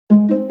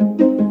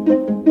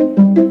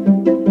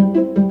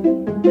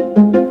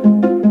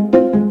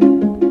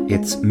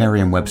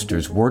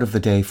Merriam-Webster's Word of the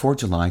Day for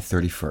July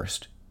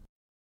 31st.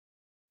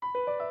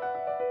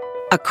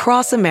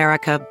 Across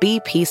America,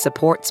 BP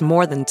supports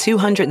more than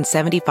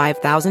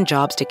 275,000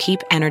 jobs to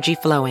keep energy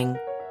flowing.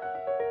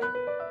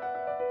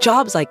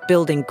 Jobs like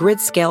building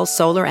grid-scale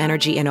solar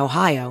energy in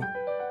Ohio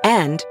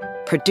and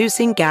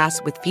producing gas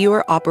with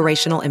fewer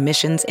operational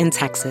emissions in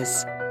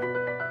Texas.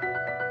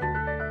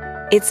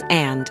 It's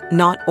and,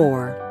 not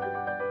or.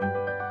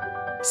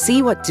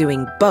 See what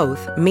doing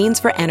both means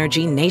for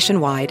energy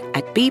nationwide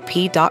at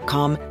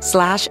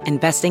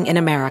bp.com/investing in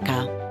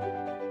America.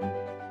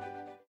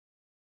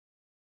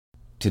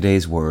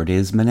 Today's word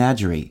is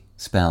menagerie,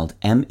 spelled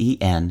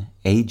M-E-N-A-G-E-R-I-E.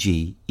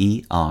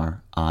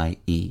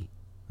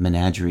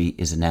 Menagerie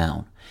is a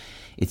noun.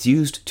 It's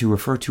used to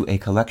refer to a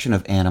collection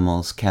of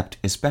animals kept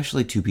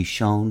especially to be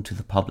shown to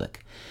the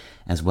public,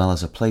 as well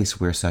as a place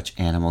where such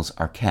animals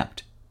are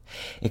kept.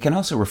 It can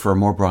also refer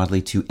more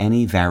broadly to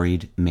any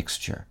varied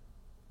mixture.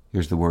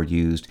 Here's the word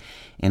used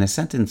in a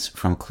sentence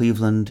from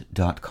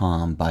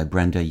Cleveland.com by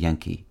Brenda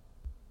Yenke.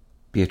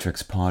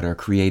 Beatrix Potter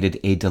created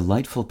a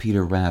delightful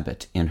Peter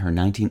Rabbit in her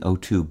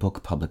 1902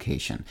 book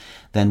publication,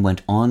 then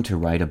went on to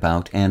write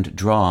about and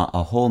draw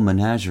a whole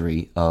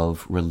menagerie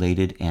of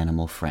related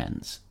animal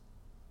friends.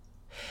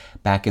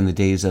 Back in the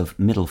days of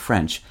Middle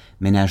French,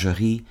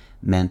 menagerie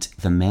meant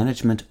the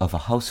management of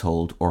a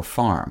household or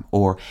farm,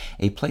 or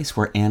a place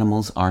where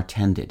animals are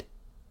tended.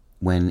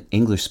 When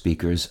English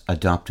speakers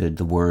adopted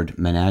the word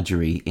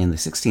menagerie in the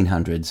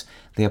 1600s,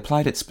 they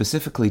applied it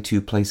specifically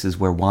to places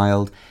where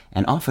wild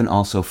and often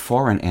also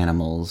foreign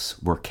animals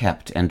were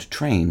kept and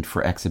trained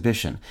for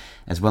exhibition,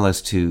 as well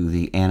as to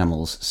the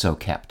animals so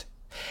kept.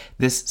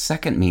 This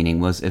second meaning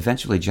was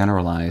eventually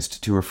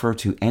generalized to refer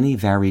to any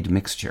varied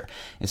mixture,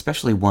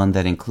 especially one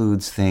that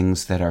includes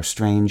things that are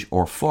strange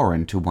or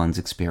foreign to one's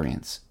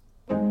experience.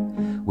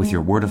 With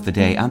your Word of the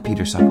Day, I'm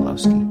Peter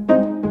Sokolowski.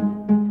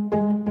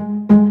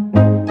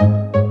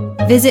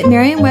 Visit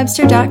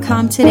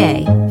Merriam-Webster.com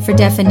today for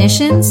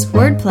definitions,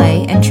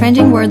 wordplay, and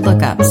trending word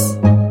lookups.